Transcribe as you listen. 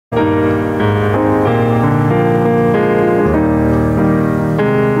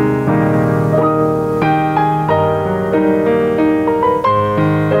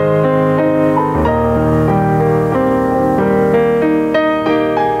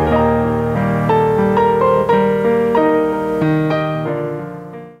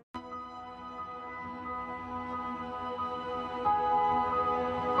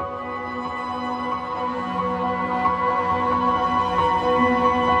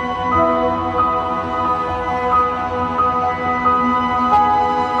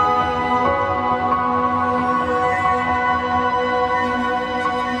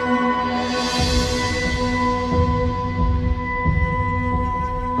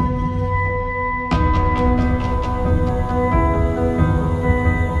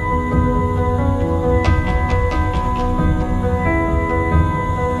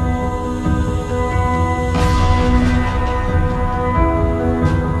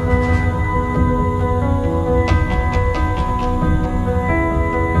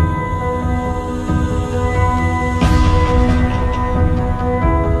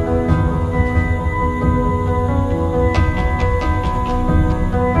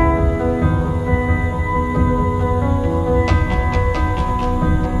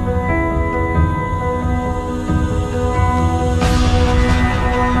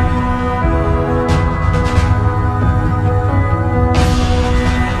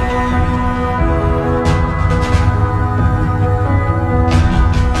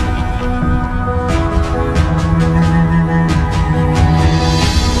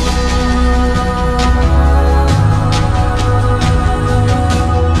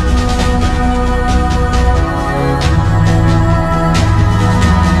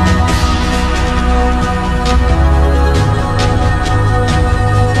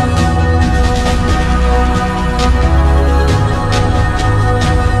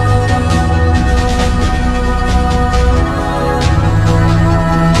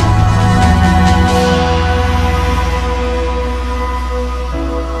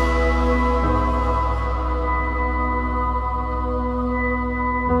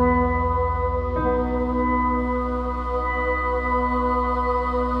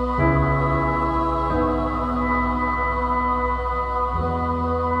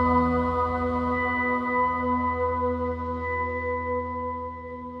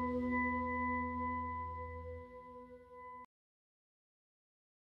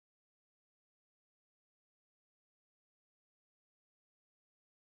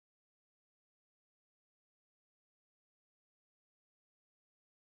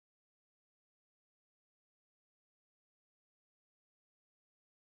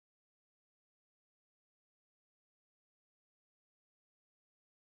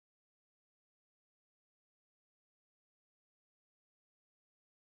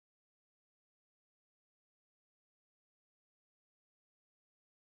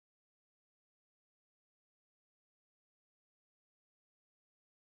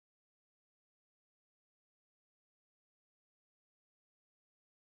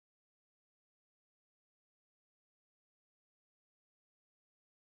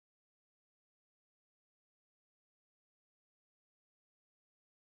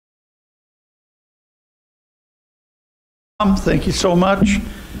Thank you so much.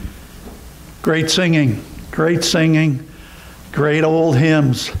 Great singing, great old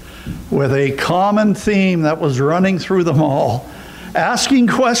hymns with a common theme that was running through them all, asking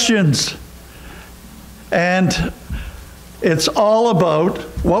questions. And it's all about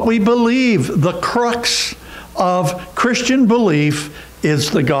what we believe. The crux of Christian belief is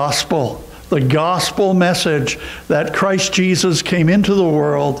the gospel message that Christ Jesus came into the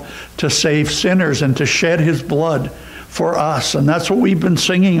world to save sinners and to shed his blood for us. And that's what we've been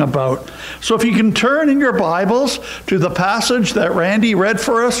singing about. So if you can turn in your Bibles to the passage that Randy read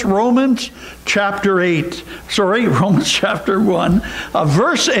for us, Romans chapter 1,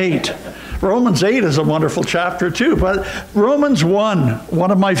 verse 8. Romans 8 is a wonderful chapter too, but Romans 1,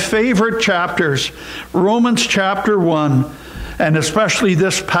 one of my favorite chapters, Romans chapter 1, and especially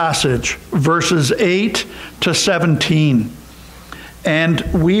this passage, verses 8 to 17.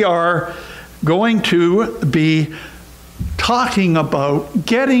 And we are going to be talking about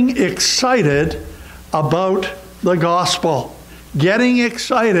getting excited about the gospel, getting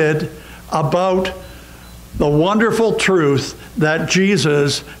excited about the wonderful truth that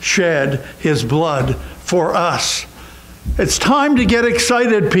Jesus shed his blood for us. It's time to get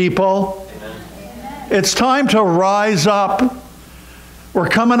excited, people. It's time to rise up. We're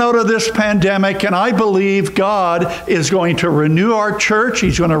coming out of this pandemic, and I believe God is going to renew our church.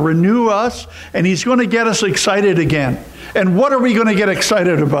 He's going to renew us, and he's going to get us excited again. And what are we going to get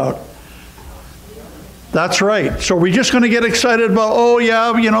excited about? That's right. So we're just going to get excited about, oh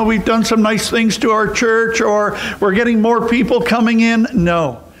yeah, we've done some nice things to our church, or we're getting more people coming in.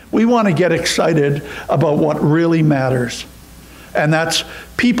 No, we want to get excited about what really matters. And that's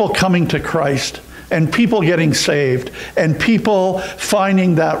people coming to Christ, and people getting saved, and people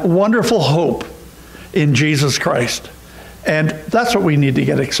finding that wonderful hope in Jesus Christ. And that's what we need to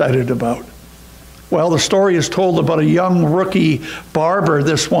get excited about. Well, the story is told about a young rookie barber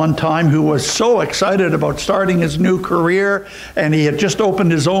this one time who was so excited about starting his new career, and he had just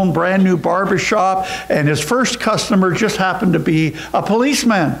opened his own brand new barber shop, and his first customer just happened to be a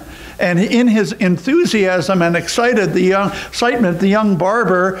policeman. And in his enthusiasm and excitement, the young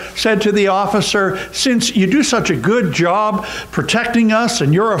barber said to the officer, "Since you do such a good job protecting us,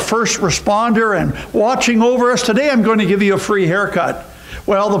 and you're a first responder and watching over us, today I'm going to give you a free haircut."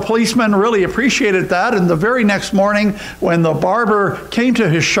 Well, the policeman really appreciated that, and the very next morning when the barber came to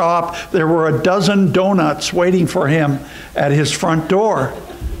his shop, there were a dozen donuts waiting for him at his front door.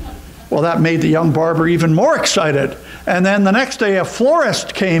 Well, that made the young barber even more excited. And then the next day, a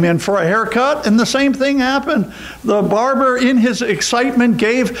florist came in for a haircut, and the same thing happened. The barber, in his excitement,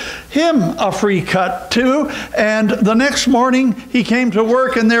 gave him a free cut too. And the next morning, he came to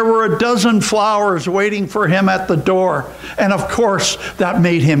work, and there were a dozen flowers waiting for him at the door. And of course, that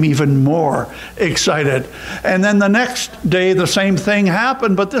made him even more excited. And then the next day, the same thing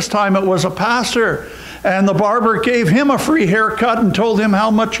happened, but this time it was a pastor. And the barber gave him a free haircut and told him how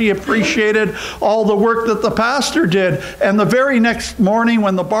much he appreciated all the work that the pastor did. And the very next morning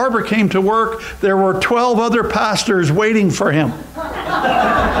when the barber came to work, there were 12 other pastors waiting for him.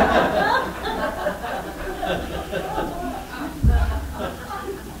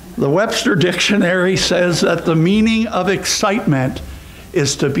 The Webster Dictionary says that the meaning of excitement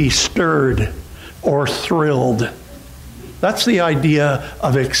is to be stirred or thrilled. That's the idea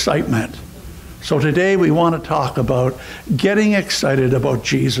of excitement. So today we want to talk about getting excited about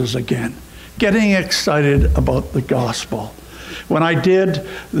Jesus again, getting excited about the gospel. When I gave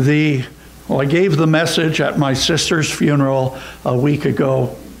the message at my sister's funeral a week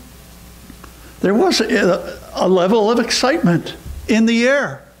ago, there was a level of excitement in the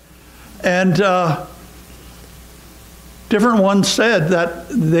air. And different ones said that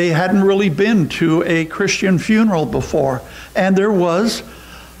they hadn't really been to a Christian funeral before. And there was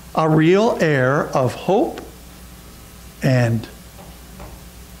a real air of hope and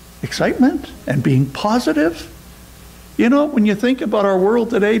excitement and being positive. When you think about our world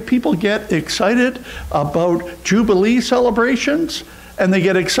today, people get excited about Jubilee celebrations, and they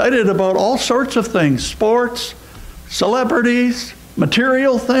get excited about all sorts of things, sports, celebrities,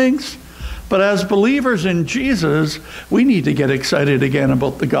 material things. But as believers in Jesus, we need to get excited again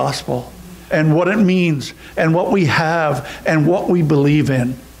about the gospel and what it means and what we have and what we believe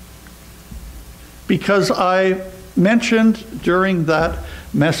in. Because I mentioned during that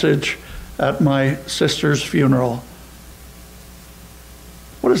message at my sister's funeral,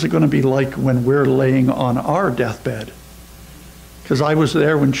 what is it going to be like when we're laying on our deathbed? Because I was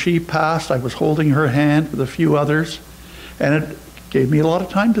there when she passed. I was holding her hand with a few others, and it gave me a lot of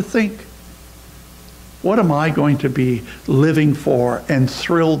time to think. What am I going to be living for and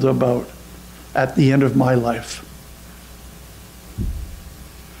thrilled about at the end of my life?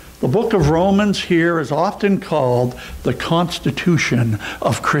 The book of Romans here is often called the Constitution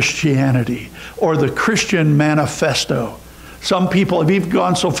of Christianity, or the Christian Manifesto. Some people have even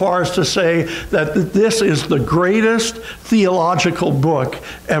gone so far as to say that this is the greatest theological book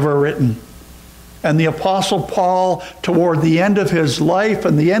ever written. And the Apostle Paul, toward the end of his life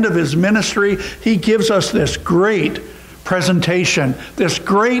and the end of his ministry, he gives us this great presentation, this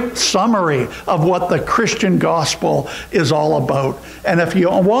great summary of what the Christian gospel is all about. And if you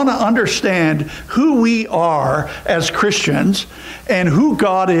want to understand who we are as Christians and who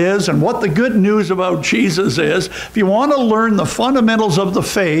God is and what the good news about Jesus is, if you want to learn the fundamentals of the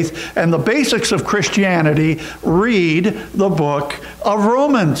faith and the basics of Christianity, read the book of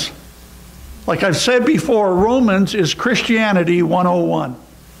Romans. Like I've said before, Romans is Christianity 101.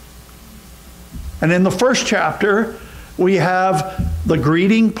 And in the first chapter, we have the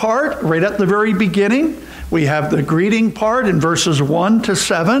greeting part right at the very beginning. We have the greeting part in verses 1 to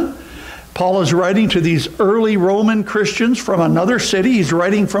 7. Paul is writing to these early Roman Christians from another city. He's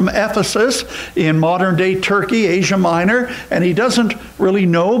writing from Ephesus in modern-day Turkey, Asia Minor, and he doesn't really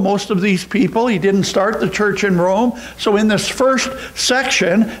know most of these people. He didn't start the church in Rome. So in this first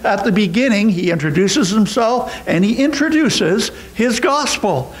section, at the beginning, he introduces himself and he introduces his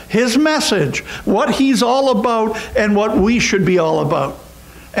gospel, his message, what he's all about and what we should be all about.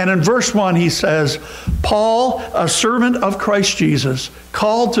 And in verse 1, he says, Paul, a servant of Christ Jesus,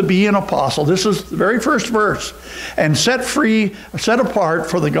 called to be an apostle. This is the very first verse. And set apart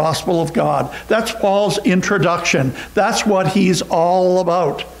for the gospel of God. That's Paul's introduction. That's what he's all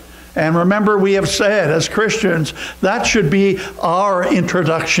about. And remember, we have said as Christians, that should be our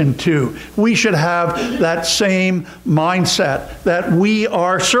introduction too. We should have that same mindset, that we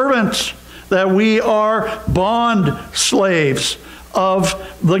are servants, that we are bond slaves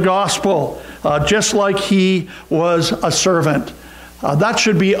of the gospel, just like he was a servant. That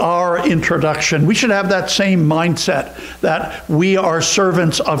should be our introduction. We should have that same mindset that we are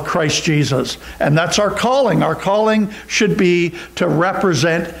servants of Christ Jesus. And that's our calling. Our calling should be to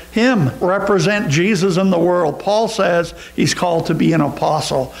represent him, represent Jesus in the world. Paul says he's called to be an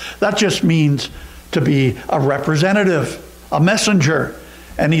apostle. That just means to be a representative, a messenger.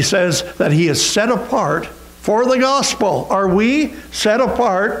 And he says that he is set apart for the gospel. Are we set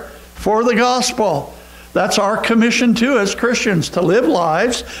apart for the gospel? That's our commission too as Christians, to live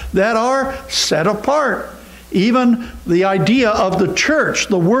lives that are set apart. Even the idea of the church,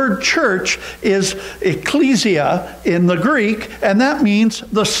 the word church is ecclesia in the Greek, and that means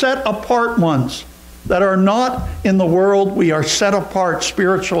the set apart ones that are not in the world. We are set apart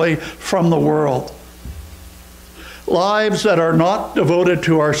spiritually from the world. Lives that are not devoted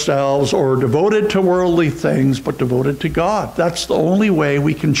to ourselves or devoted to worldly things, but devoted to God. That's the only way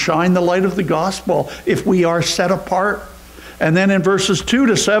we can shine the light of the gospel, if we are set apart. And then in verses 2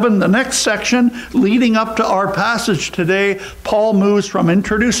 to 7, the next section leading up to our passage today, Paul moves from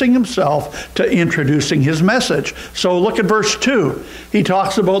introducing himself to introducing his message. So look at verse 2. He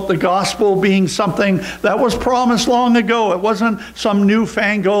talks about the gospel being something that was promised long ago. It wasn't some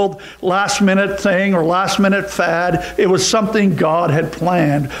newfangled last-minute thing or last-minute fad. It was something God had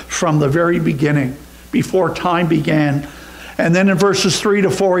planned from the very beginning, before time began. And then in verses 3 to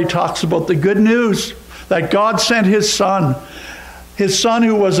 4, he talks about the good news that God sent his Son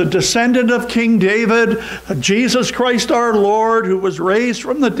who was a descendant of King David, Jesus Christ our Lord, who was raised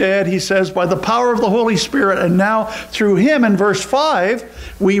from the dead, he says, by the power of the Holy Spirit. And now through him, in verse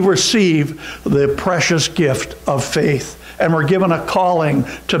 5, we receive the precious gift of faith. And we're given a calling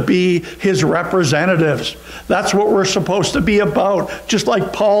to be his representatives. That's what we're supposed to be about. Just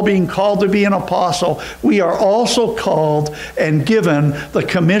like Paul being called to be an apostle, we are also called and given the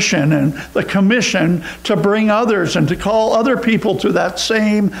commission to bring others and to call other people to that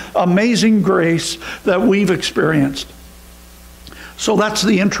same amazing grace that we've experienced. So that's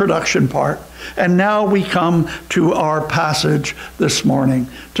the introduction part. And now we come to our passage this morning,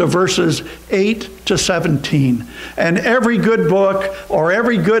 to verses 8 to 17. And every good book or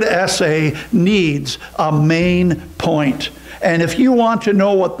every good essay needs a main point. And if you want to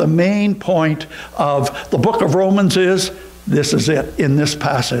know what the main point of the book of Romans is, this is it in this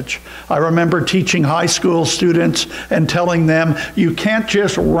passage. I remember teaching high school students and telling them, you can't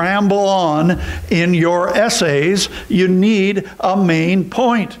just ramble on in your essays. You need a main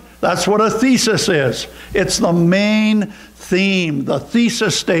point. That's what a thesis is. It's the main theme, the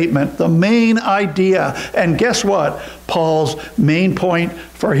thesis statement, the main idea. And guess what? Paul's main point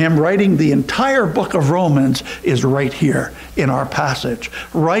for him writing the entire book of Romans is right here in our passage,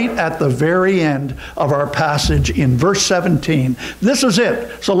 right at the very end of our passage in verse 17. This is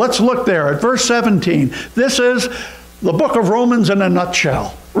it. So let's look there at verse 17. This is the book of Romans in a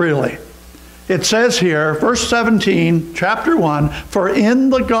nutshell, really. It says here, verse 17, chapter 1, "For in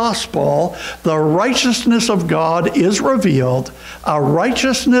the gospel the righteousness of God is revealed, a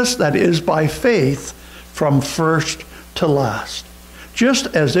righteousness that is by faith from first to last. Just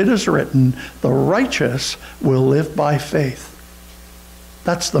as it is written, the righteous will live by faith."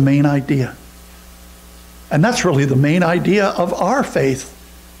 That's the main idea. And that's really the main idea of our faith.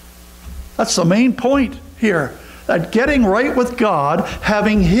 That's the main point here. That getting right with God,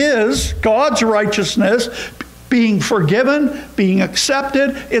 having God's righteousness, being forgiven, being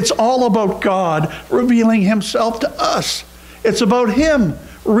accepted, it's all about God revealing himself to us. It's about him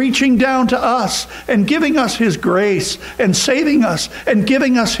reaching down to us and giving us his grace and saving us and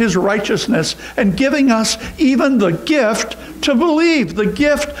giving us his righteousness and giving us even the gift to believe, the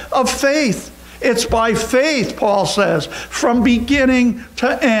gift of faith. It's by faith, Paul says, from beginning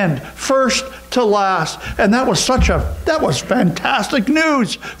to end, first to last. And that was fantastic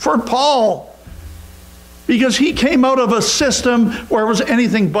news for Paul. Because he came out of a system where it was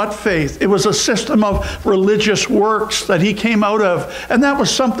anything but faith. It was a system of religious works that he came out of. And that was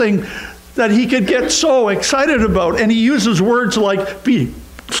something that he could get so excited about. And he uses words like, being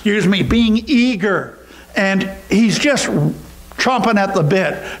eager. And he's just chomping at the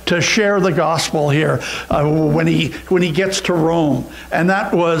bit to share the gospel here when he gets to Rome. And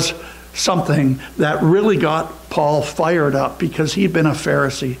that was something that really got Paul fired up because he'd been a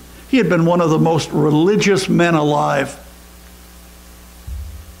Pharisee. He had been one of the most religious men alive.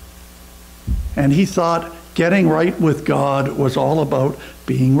 And he thought getting right with God was all about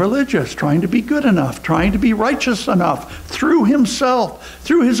being religious, trying to be good enough, trying to be righteous enough through himself,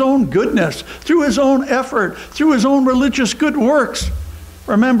 through his own goodness, through his own effort, through his own religious good works.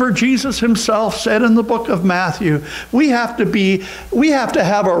 Remember, Jesus himself said in the book of Matthew, we have to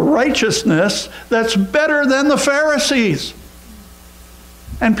have a righteousness that's better than the Pharisees.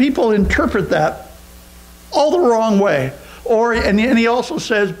 And people interpret that all the wrong way. And he also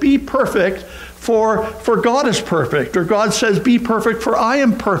says, be perfect, for God is perfect. Or God says, be perfect, for I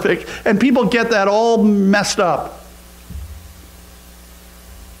am perfect. And people get that all messed up.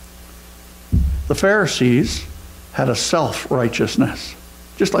 The Pharisees had a self-righteousness,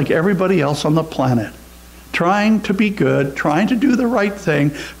 just like everybody else on the planet. Trying to be good, trying to do the right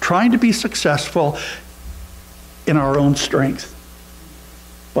thing, trying to be successful in our own strength.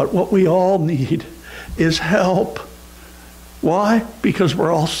 But what we all need is help. Why? Because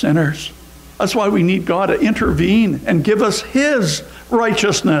we're all sinners. That's why we need God to intervene and give us his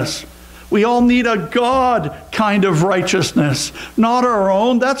righteousness. We all need a God kind of righteousness, not our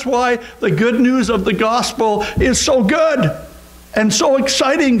own. That's why the good news of the gospel is so good and so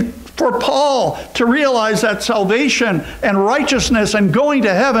exciting for Paul to realize that salvation and righteousness and going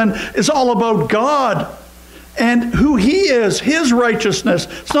to heaven is all about God and who he is, his righteousness.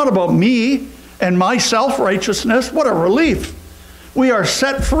 It's not about me and my self-righteousness. What a relief. We are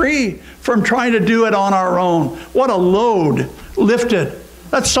set free from trying to do it on our own. What a load lifted.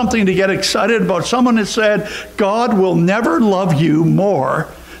 That's something to get excited about. Someone has said, God will never love you more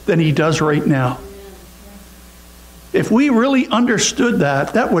than he does right now. If we really understood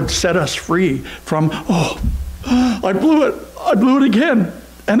that, that would set us free from, I blew it. I blew it again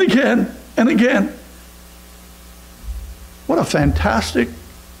and again and again. What a fantastic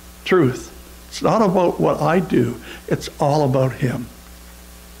truth. It's not about what I do. It's all about him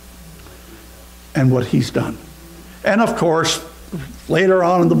and what he's done. And of course, later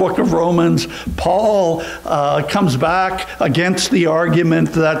on in the book of Romans, Paul comes back against the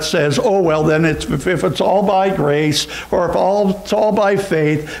argument that says, then if it's all by grace or if it's all by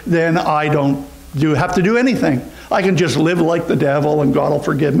faith, then I don't have to do anything. I can just live like the devil and God will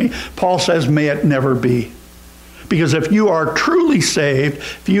forgive me. Paul says, may it never be. Because if you are truly saved,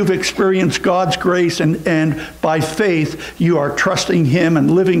 if you've experienced God's grace and by faith you are trusting him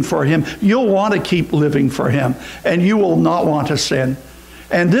and living for him, you'll want to keep living for him and you will not want to sin.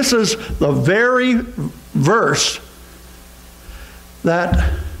 And this is the very verse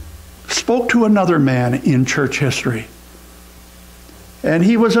that spoke to another man in church history. And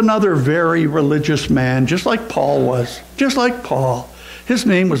he was another very religious man, just like Paul was, just like Paul. His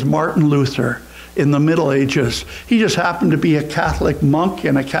name was Martin Luther. In the Middle Ages. He just happened to be a Catholic monk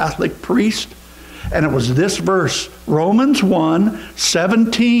and a Catholic priest. And it was this verse, Romans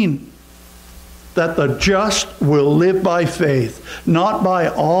 1:17, that the just will live by faith, not by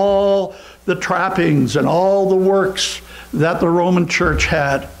all the trappings and all the works that the Roman church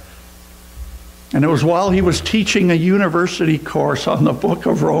had. And it was while he was teaching a university course on the book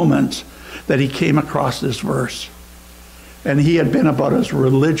of Romans that he came across this verse. And he had been about as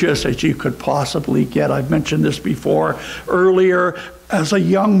religious as you could possibly get. I've mentioned this before. Earlier, as a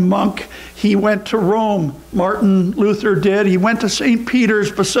young monk, he went to Rome. Martin Luther did. He went to St.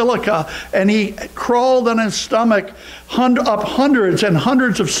 Peter's Basilica, and he crawled on his stomach up hundreds and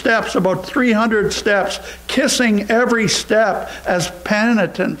hundreds of steps, about 300 steps, kissing every step as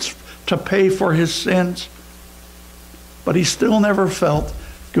penitence to pay for his sins. But he still never felt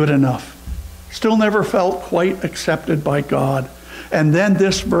good enough. Still never felt quite accepted by God. And then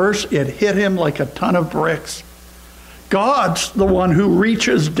this verse, it hit him like a ton of bricks. God's the one who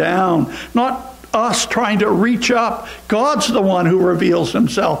reaches down, not us trying to reach up. God's the one who reveals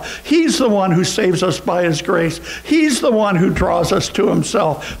himself. He's the one who saves us by his grace. He's the one who draws us to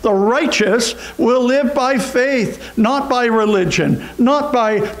himself. The righteous will live by faith, not by religion, not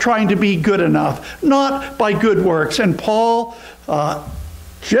by trying to be good enough, not by good works. And Paul,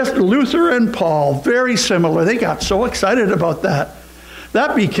 just Luther and Paul, very similar. They got so excited about that.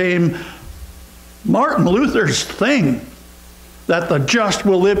 That became Martin Luther's thing, that the just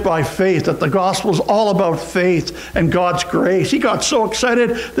will live by faith, that the gospel is all about faith and God's grace. He got so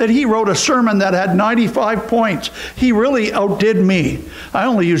excited that he wrote a sermon that had 95 points. He really outdid me. I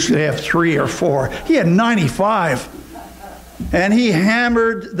only usually have 3 or 4. He had 95. And he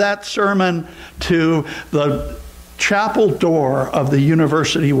hammered that sermon to the chapel door of the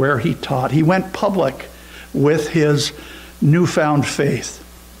university where he taught. He went public with his newfound faith.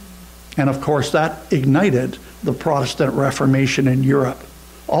 And of course, that ignited the Protestant Reformation in Europe.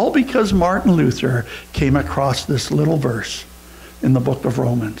 All because Martin Luther came across this little verse in the book of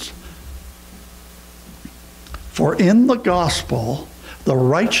Romans. For in the gospel, the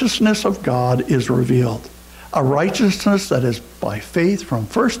righteousness of God is revealed. A righteousness that is by faith from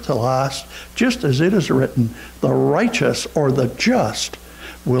first to last, just as it is written, the righteous or the just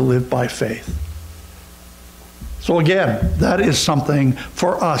will live by faith. So again, that is something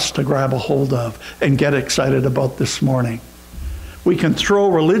for us to grab a hold of and get excited about this morning. We can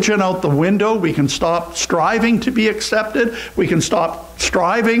throw religion out the window. We can stop striving to be accepted. We can stop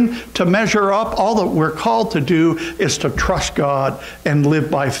striving to measure up. All that we're called to do is to trust God and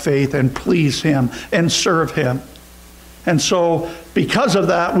live by faith and please him and serve him. And so because of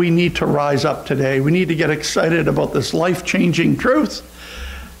that, we need to rise up today. We need to get excited about this life-changing truth.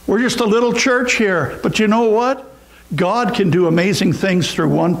 We're just a little church here, but you know what? God can do amazing things through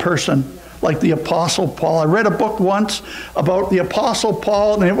one person, like the Apostle Paul. I read a book once about the Apostle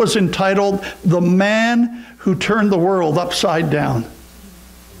Paul, and it was entitled, The Man Who Turned the World Upside Down.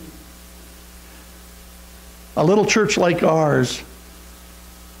 A little church like ours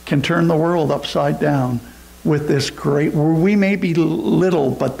can turn the world upside down with this great, we may be little,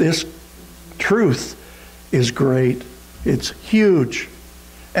 but this truth is great. It's huge.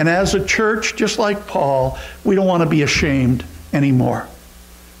 And as a church, just like Paul, we don't want to be ashamed anymore.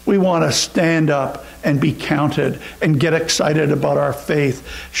 We want to stand up and be counted and get excited about our faith,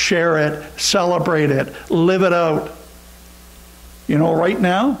 share it, celebrate it, live it out. You know, right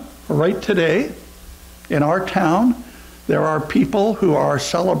now, right today, in our town, there are people who are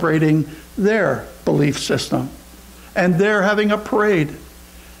celebrating their belief system. And they're having a parade.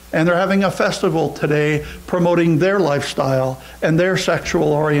 And they're having a festival today promoting their lifestyle and their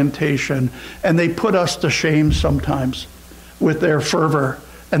sexual orientation. And they put us to shame sometimes with their fervor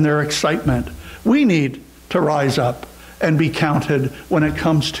and their excitement. We need to rise up and be counted when it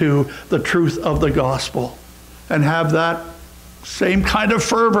comes to the truth of the gospel and have that same kind of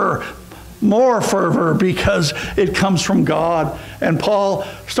fervor, more fervor, because it comes from God. And Paul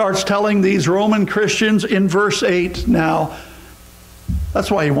starts telling these Roman Christians in verse 8 now, that's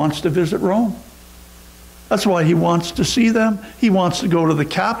why he wants to visit Rome. That's why he wants to see them. He wants to go to the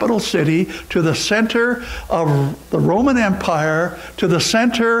capital city, to the center of the Roman Empire, to the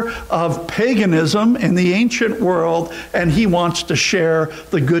center of paganism in the ancient world, and he wants to share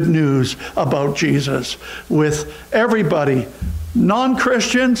the good news about Jesus with everybody,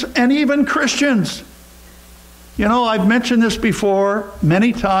 non-Christians and even Christians. You know, I've mentioned this before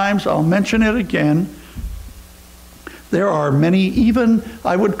many times. I'll mention it again. There are many, even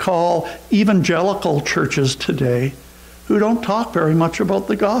I would call evangelical churches today, who don't talk very much about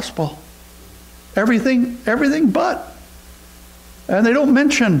the gospel. Everything but. And they don't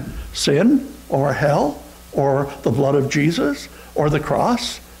mention sin or hell or the blood of Jesus or the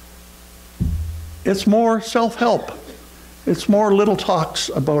cross. It's more self-help. It's more little talks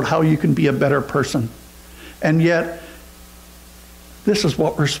about how you can be a better person. And yet, this is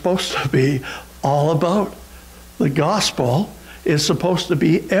what we're supposed to be all about. The gospel is supposed to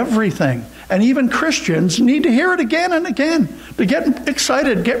be everything. And even Christians need to hear it again and again, to get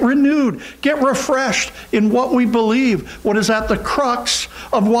excited, get renewed, get refreshed in what we believe, what is at the crux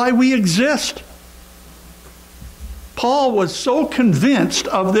of why we exist. Paul was so convinced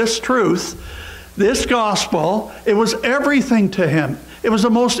of this truth, this gospel, it was everything to him. It was the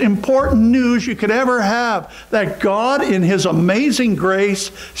most important news you could ever have, that God in his amazing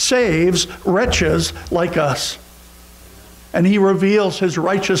grace saves wretches like us. And he reveals his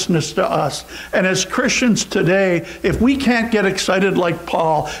righteousness to us. And as Christians today, if we can't get excited like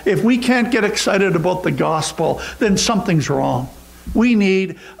Paul, if we can't get excited about the gospel, then something's wrong. We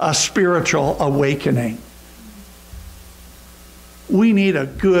need a spiritual awakening. We need a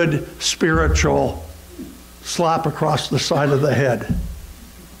good spiritual slap across the side of the head.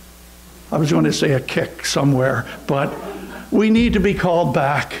 I was going to say a kick somewhere, but we need to be called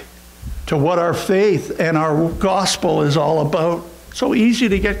back to what our faith and our gospel is all about. So easy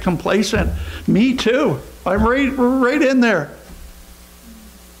to get complacent. Me too. I'm right in there.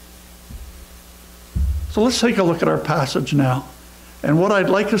 So let's take a look at our passage now. And what I'd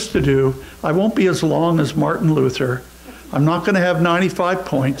like us to do, I won't be as long as Martin Luther. I'm not going to have 95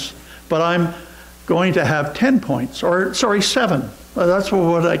 points, but I'm going to have 10 points, or 7. That's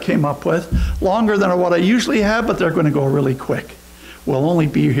what I came up with. Longer than what I usually have, but they're going to go really quick. We'll only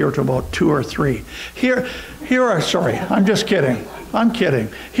be here to about 2 or 3. Here are, sorry, I'm just kidding. I'm kidding.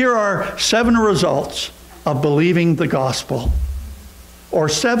 Here are 7 results of believing the gospel, or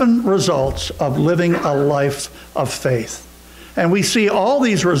 7 results of living a life of faith. And we see all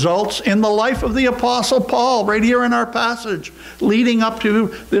these results in the life of the Apostle Paul, right here in our passage, leading up to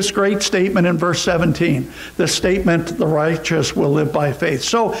this great statement in verse 17. The statement, the righteous will live by faith.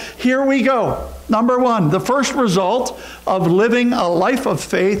 So here we go. Number 1, the first result of living a life of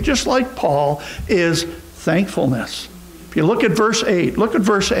faith, just like Paul, is thankfulness. If you look at verse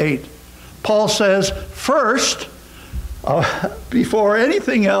 8, Paul says, first, before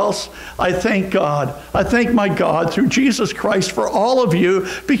anything else, I thank God. I thank my God through Jesus Christ for all of you,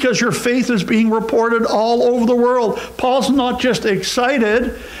 because your faith is being reported all over the world. Paul's not just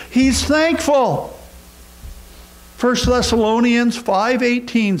excited, he's thankful. 1 Thessalonians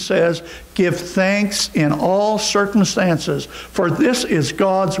 5:18 says, give thanks in all circumstances, for this is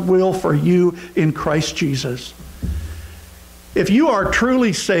God's will for you in Christ Jesus. If you are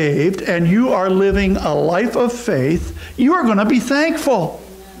truly saved and you are living a life of faith, you are going to be thankful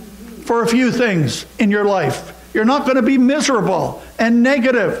for a few things in your life. You're not going to be miserable and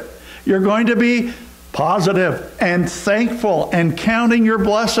negative. You're going to be positive and thankful and counting your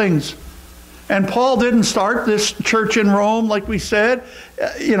blessings. And Paul didn't start this church in Rome, like we said.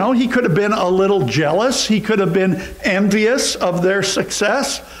 He could have been a little jealous. He could have been envious of their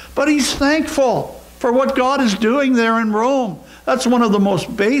success. But he's thankful for what God is doing there in Rome. That's one of the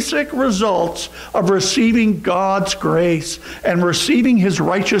most basic results of receiving God's grace and receiving his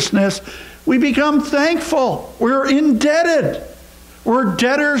righteousness. We become thankful. We're indebted. We're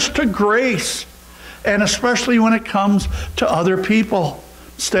debtors to grace, and especially when it comes to other people.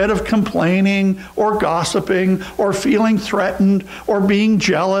 Instead of complaining or gossiping or feeling threatened or being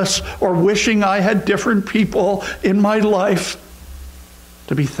jealous or wishing I had different people in my life,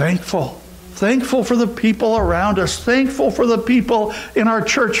 to be thankful. Thankful for the people around us. Thankful for the people in our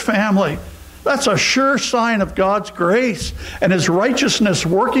church family. That's a sure sign of God's grace and his righteousness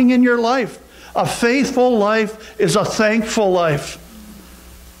working in your life. A faithful life is a thankful life.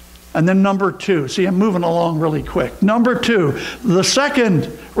 And then number 2, see, I'm moving along really quick. Number 2, the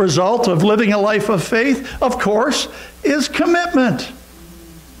second result of living a life of faith, of course, is commitment.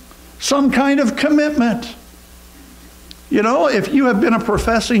 Some kind of commitment. If you have been a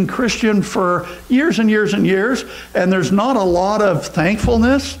professing Christian for years and years and years, and there's not a lot of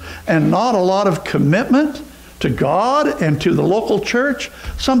thankfulness and not a lot of commitment to God and to the local church,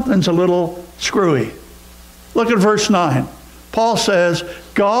 something's a little screwy. Look at verse 9. Paul says,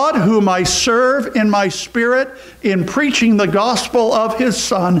 God, whom I serve in my spirit in preaching the gospel of his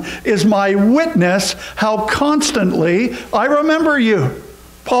Son, is my witness how constantly I remember you.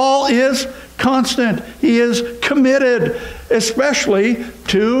 Paul is constant. He is committed, especially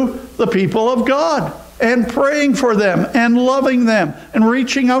to the people of God, and praying for them and loving them and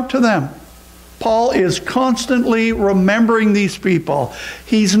reaching out to them. Paul is constantly remembering these people.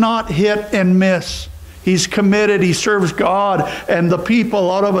 He's not hit and miss. He's committed. He serves God and the people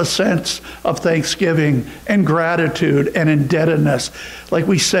out of a sense of thanksgiving and gratitude and indebtedness. Like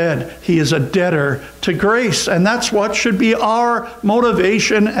we said, he is a debtor to grace. And that's what should be our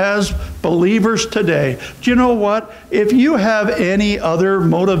motivation as believers today. Do you know what? If you have any other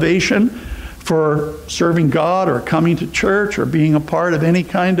motivation for serving God or coming to church or being a part of any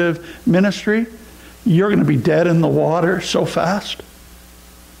kind of ministry, you're going to be dead in the water so fast.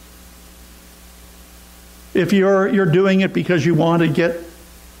 If you're doing it because you want to get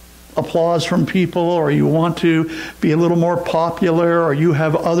applause from people, or you want to be a little more popular, or you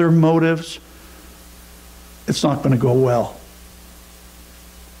have other motives, it's not going to go well.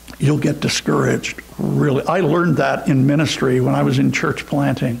 You'll get discouraged, really. I learned that in ministry when I was in church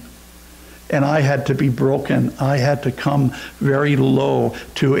planting. And I had to be broken. I had to come very low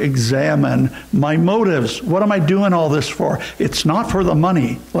to examine my motives. What am I doing all this for? It's not for the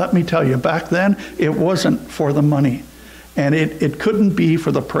money. Let me tell you, back then, it wasn't for the money. And it couldn't be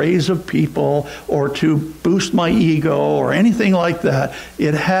for the praise of people or to boost my ego or anything like that.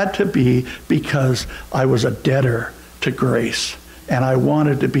 It had to be because I was a debtor to grace. And I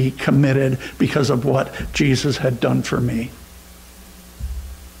wanted to be committed because of what Jesus had done for me.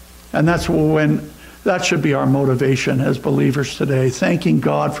 And that should be our motivation as believers today. Thanking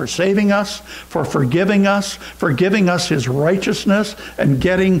God for saving us, for forgiving us His righteousness, and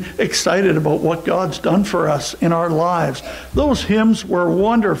getting excited about what God's done for us in our lives. Those hymns were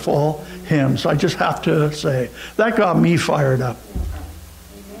wonderful hymns, I just have to say. That got me fired up.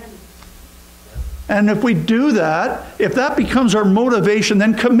 And if we do that, if that becomes our motivation,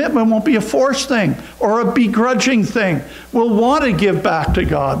 then commitment won't be a forced thing or a begrudging thing. We'll want to give back to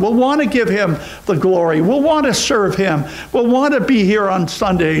God. We'll want to give Him the glory. We'll want to serve Him. We'll want to be here on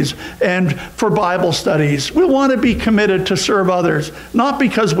Sundays and for Bible studies. We'll want to be committed to serve others, not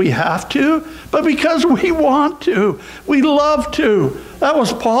because we have to, but because we want to. We love to. That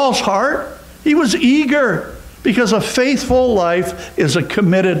was Paul's heart. He was eager, because a faithful life is a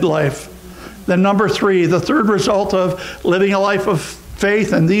committed life. Then number 3, the third result of living a life of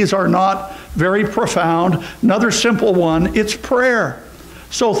faith, and these are not very profound. Another simple one, it's prayer.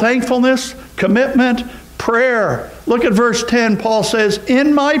 So thankfulness, commitment, prayer. Look at verse 10. Paul says,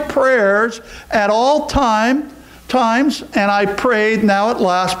 in my prayers at all times, and I prayed now at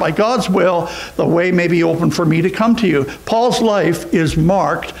last, by God's will, the way may be open for me to come to you. Paul's life is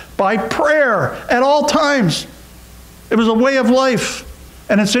marked by prayer at all times. It was a way of life.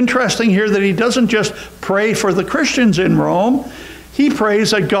 And it's interesting here that he doesn't just pray for the Christians in Rome. He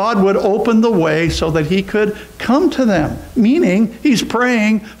prays that God would open the way so that he could come to them. Meaning, he's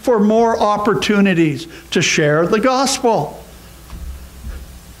praying for more opportunities to share the gospel.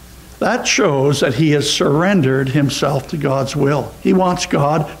 That shows that he has surrendered himself to God's will. He wants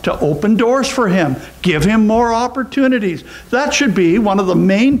God to open doors for him, give him more opportunities. That should be one of the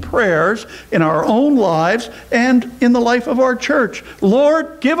main prayers in our own lives and in the life of our church.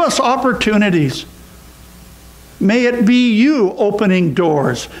 Lord, give us opportunities. May it be you opening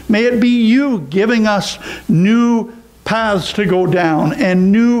doors. May it be you giving us new paths to go down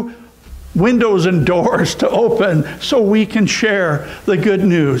and new windows and doors to open so we can share the good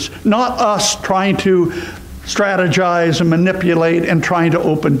news. Not us trying to strategize and manipulate and trying to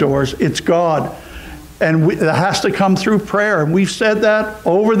open doors. It's God. And that has to come through prayer. And we've said that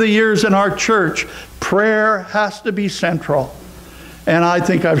over the years in our church. Prayer has to be central. And I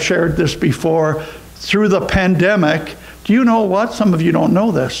think I've shared this before. Through the pandemic, do you know what? Some of you don't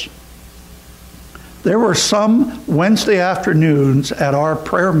know this. There were some Wednesday afternoons at our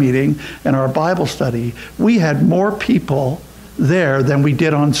prayer meeting and our Bible study, we had more people there than we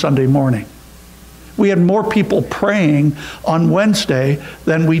did on Sunday morning. We had more people praying on Wednesday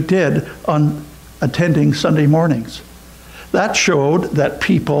than we did on attending Sunday mornings. That showed that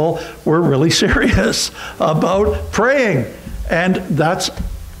people were really serious about praying. And that's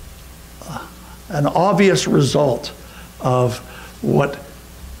an obvious result of what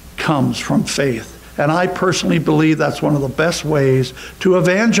comes from faith. And I personally believe that's one of the best ways to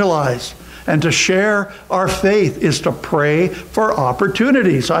evangelize and to share our faith is to pray for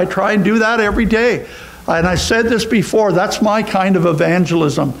opportunities. I try and do that every day. And I said this before, that's my kind of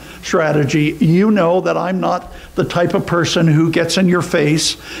evangelism strategy. You know that I'm not the type of person who gets in your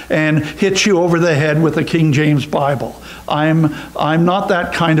face and hits you over the head with a King James Bible. I'm not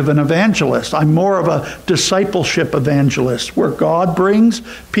that kind of an evangelist. I'm more of a discipleship evangelist where God brings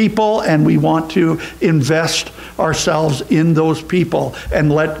people and we want to invest ourselves in those people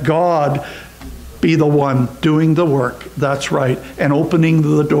and let God be the one doing the work. That's right. And opening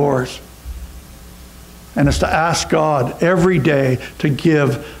the doors. And it's to ask God every day to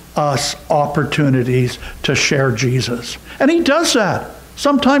give us opportunities to share Jesus. And he does that.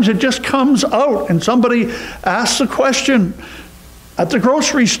 Sometimes it just comes out and somebody asks a question at the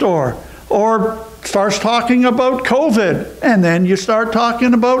grocery store or starts talking about COVID. And then you start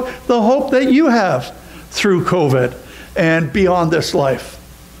talking about the hope that you have through COVID and beyond this life.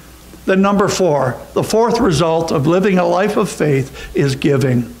 Then number 4, the fourth result of living a life of faith is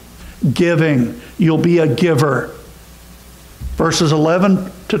giving. Giving. You'll be a giver. Verses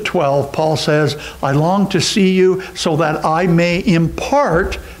 11 to 12, Paul says, I long to see you so that I may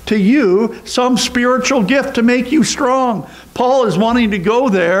impart to you some spiritual gift to make you strong. Paul is wanting to go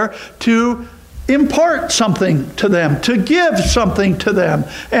there to impart something to them, to give something to them.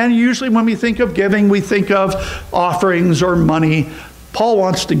 And usually when we think of giving, we think of offerings or money. Paul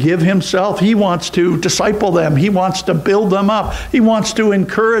wants to give himself. He wants to disciple them. He wants to build them up. He wants to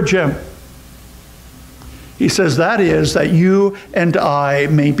encourage them. He says that is that you and I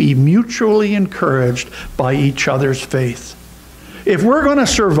may be mutually encouraged by each other's faith. If we're going to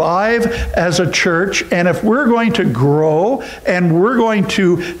survive as a church, and if we're going to grow and we're going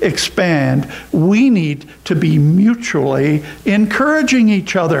to expand, we need to be mutually encouraging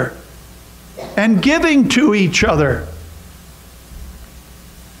each other and giving to each other.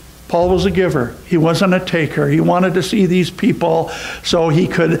 Paul was a giver. He wasn't a taker. He wanted to see these people so he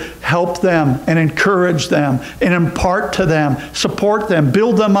could help them and encourage them and impart to them, support them,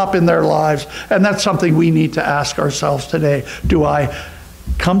 build them up in their lives. And that's something we need to ask ourselves today. Do I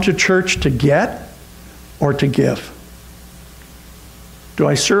come to church to get or to give? Do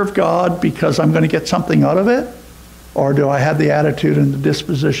I serve God because I'm going to get something out of it? Or do I have the attitude and the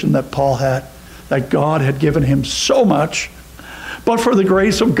disposition that Paul had, that God had given him so much? But for the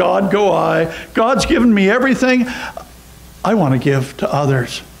grace of God go I. God's given me everything. I want to give to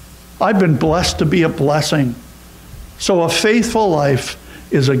others. I've been blessed to be a blessing. So a faithful life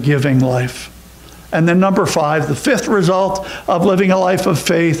is a giving life. And then number 5, the fifth result of living a life of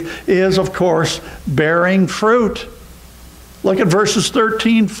faith is, of course, bearing fruit. Look at verses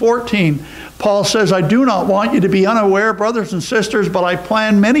 13, 14. Paul says, I do not want you to be unaware, brothers and sisters, but I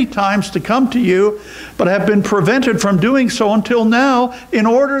planned many times to come to you, but have been prevented from doing so until now, in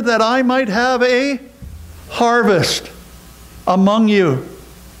order that I might have a harvest among you,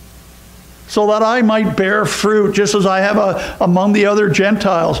 so that I might bear fruit, just as I have among the other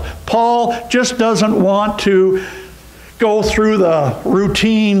Gentiles. Paul just doesn't want to go through the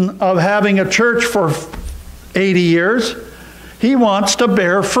routine of having a church for 80 years. He wants to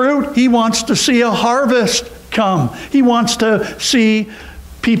bear fruit. He wants to see a harvest come. He wants to see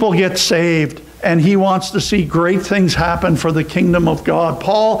people get saved. And he wants to see great things happen for the kingdom of God.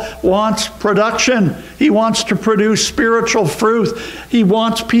 Paul wants production. He wants to produce spiritual fruit. He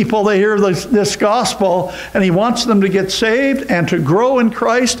wants people to hear this gospel, and he wants them to get saved and to grow in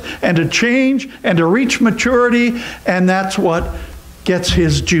Christ and to change and to reach maturity. And that's what gets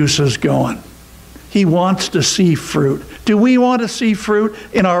his juices going. He wants to see fruit. Do we want to see fruit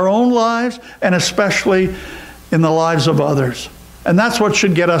in our own lives, and especially in the lives of others? And that's what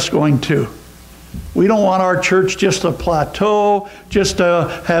should get us going too. We don't want our church just to plateau, just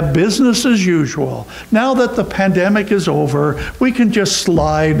to have business as usual. Now that the pandemic is over, we can just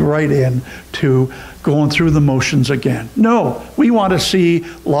slide right in to going through the motions again. No, we want to see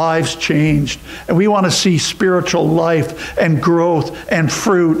lives changed, and we want to see spiritual life and growth and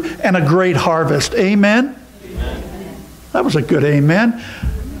fruit and a great harvest. Amen? Amen. That was a good amen.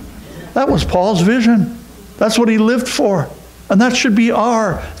 That was Paul's vision. That's what he lived for. And that should be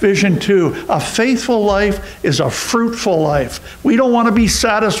our vision too. A faithful life is a fruitful life. We don't want to be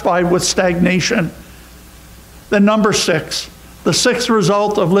satisfied with stagnation. Then number 6, the sixth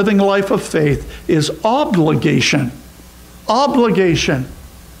result of living a life of faith is obligation. Obligation.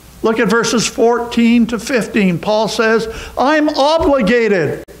 Look at verses 14 to 15. Paul says, I'm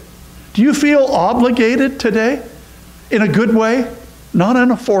obligated. Do you feel obligated today? In a good way, not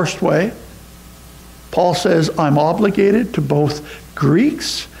in a forced way. Paul says, I'm obligated to both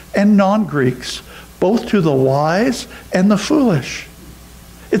Greeks and non-Greeks, both to the wise and the foolish.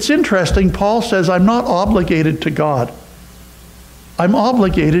 It's interesting, Paul says, I'm not obligated to God. I'm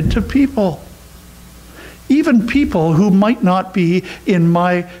obligated to people. Even people who might not be in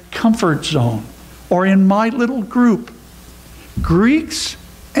my comfort zone or in my little group. Greeks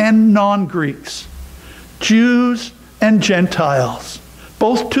and non-Greeks, Jews and Gentiles,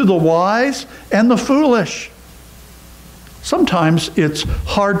 both to the wise and the foolish. Sometimes it's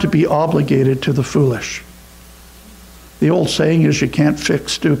hard to be obligated to the foolish. The old saying is, you can't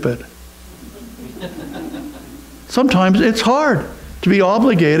fix stupid. Sometimes it's hard to be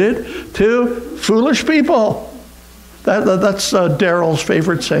obligated to foolish people. That's Daryl's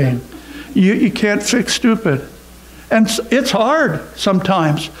favorite saying. You can't fix stupid. And it's hard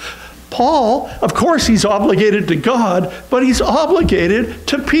sometimes. Paul, of course, he's obligated to God, but he's obligated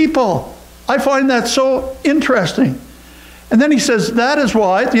to people. I find that so interesting. And then he says, that is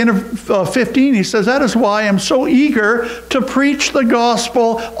why, at the end of 15, he says, that is why I'm so eager to preach the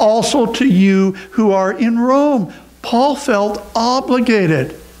gospel also to you who are in Rome. Paul felt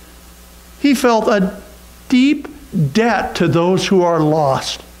obligated. He felt a deep debt to those who are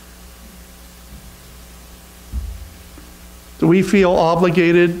lost. Do we feel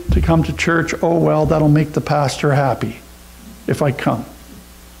obligated to come to church? Oh, well, that'll make the pastor happy if I come.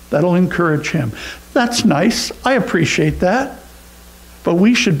 That'll encourage him. That's nice. I appreciate that. But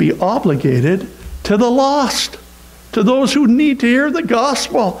we should be obligated to the lost, to those who need to hear the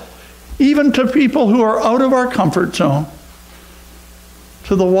gospel, even to people who are out of our comfort zone,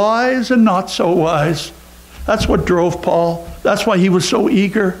 to the wise and not so wise. That's what drove Paul. That's why he was so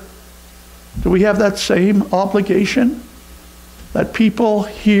eager. Do we have that same obligation? That people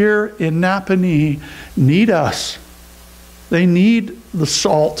here in Napanee need us. They need the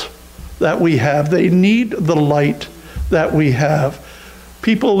salt that we have. They need the light that we have.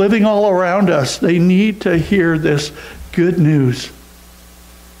 People living all around us, they need to hear this good news.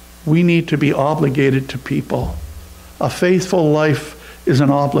 We need to be obligated to people. A faithful life is an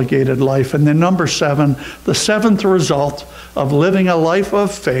obligated life. And then number 7, the 7th result of living a life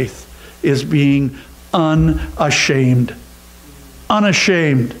of faith is being unashamed.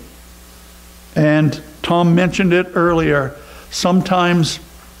 Unashamed. And Tom mentioned it earlier. Sometimes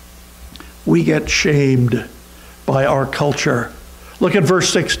we get shamed by our culture. Look at verse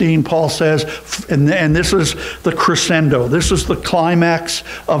 16. Paul says, and this is the crescendo. This is the climax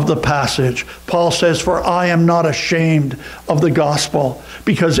of the passage. Paul says, for I am not ashamed of the gospel,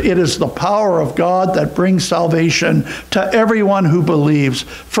 because it is the power of God that brings salvation to everyone who believes,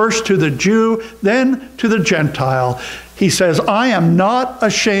 first to the Jew, then to the Gentile. He says, I am not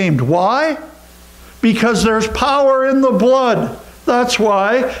ashamed. Why? Because there's power in the blood. That's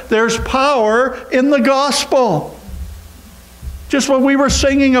why there's power in the gospel. Just what we were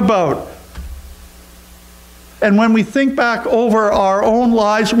singing about. And when we think back over our own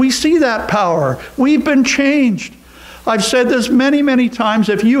lives, we see that power. We've been changed. I've said this many, many times.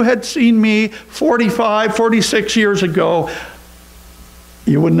 If you had seen me 45, 46 years ago,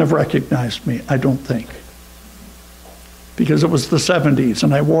 you wouldn't have recognized me, I don't think. Because it was the 70s,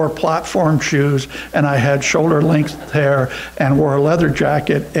 and I wore platform shoes, and I had shoulder-length hair, and wore a leather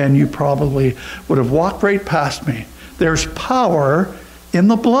jacket, and you probably would have walked right past me. There's power in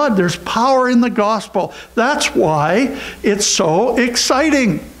the blood. There's power in the gospel. That's why it's so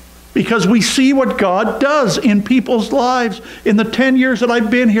exciting, because we see what God does in people's lives. In the 10 years that I've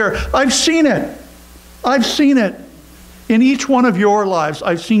been here, I've seen it. I've seen it. In each one of your lives,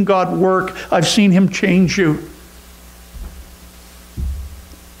 I've seen God work. I've seen Him change you.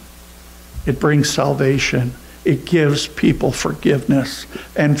 It brings salvation. It gives people forgiveness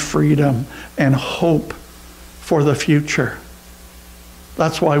and freedom and hope for the future.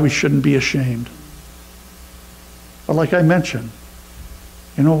 That's why we shouldn't be ashamed. But like I mentioned,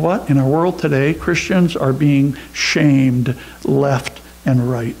 you know what? In our world today, Christians are being shamed left and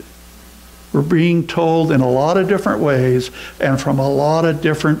right. We're being told in a lot of different ways and from a lot of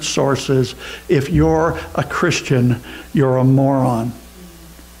different sources, if you're a Christian, you're a moron.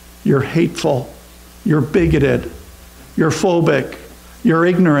 You're hateful. You're bigoted. You're phobic. You're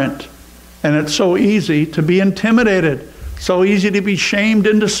ignorant. And it's so easy to be intimidated. So easy to be shamed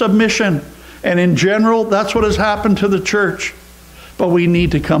into submission. And in general, that's what has happened to the church. But we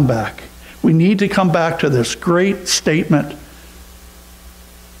need to come back. We need to come back to this great statement.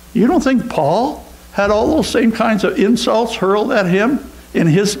 You don't think Paul had all those same kinds of insults hurled at him in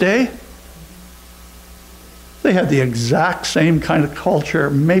his day? They had the exact same kind of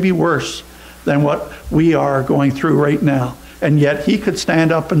culture, maybe worse than what we are going through right now. And yet he could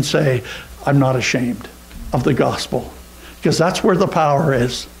stand up and say, I'm not ashamed of the gospel. Because that's where the power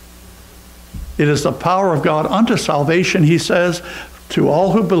is. It is the power of God unto salvation, he says, to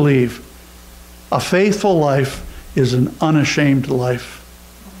all who believe. A faithful life is an unashamed life.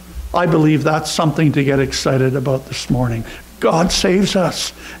 I believe that's something to get excited about this morning. God saves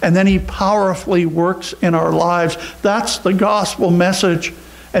us, and then He powerfully works in our lives. That's the gospel message.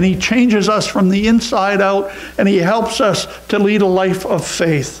 And He changes us from the inside out, and He helps us to lead a life of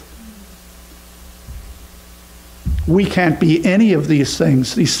faith. We can't be any of these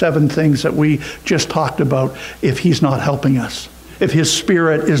things, these 7 things that we just talked about, if He's not helping us, if His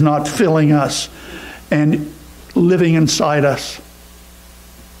Spirit is not filling us and living inside us.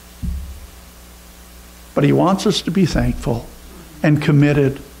 But He wants us to be thankful and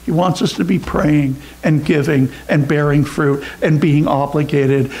committed. He wants us to be praying and giving and bearing fruit and being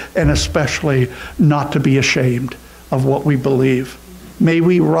obligated, and especially not to be ashamed of what we believe. May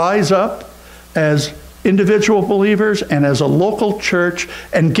we rise up as individual believers and as a local church,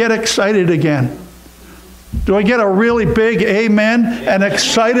 and get excited again. Do I get a really big amen? An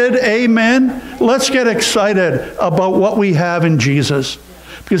excited amen? Let's get excited about what we have in Jesus,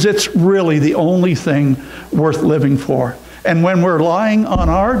 because it's really the only thing worth living for. And when we're lying on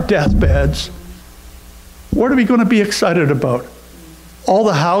our deathbeds, what are we going to be excited about? All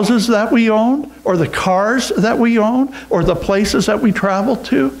the houses that we own, or the cars that we own, or the places that we travel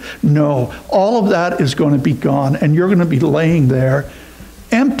to? No, all of that is going to be gone, and you're going to be laying there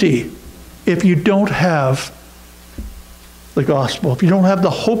empty if you don't have the gospel, if you don't have the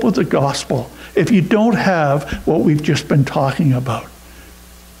hope of the gospel, if you don't have what we've just been talking about,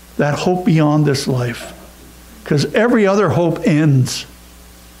 that hope beyond this life. Because every other hope ends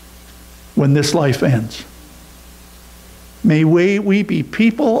when this life ends. May we be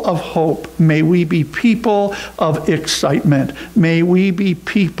people of hope. May we be people of excitement. May we be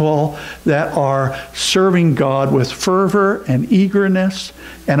people that are serving God with fervor and eagerness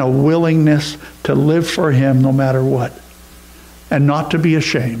and a willingness to live for Him no matter what, and not to be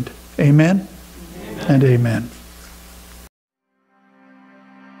ashamed. Amen? Amen. And amen.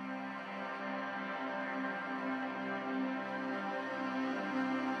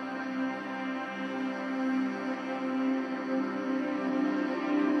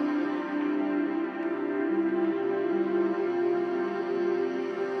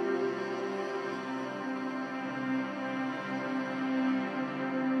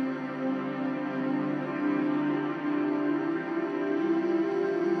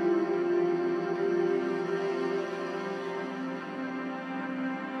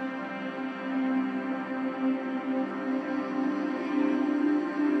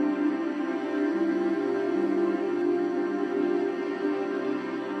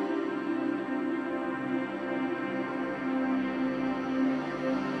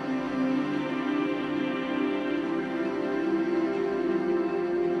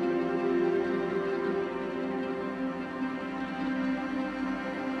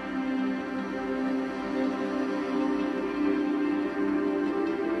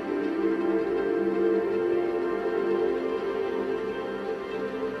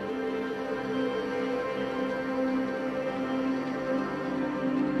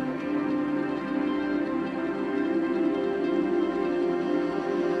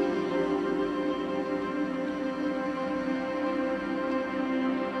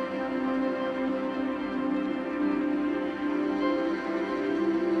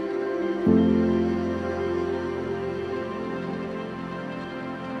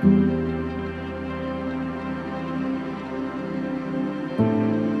 Thank you.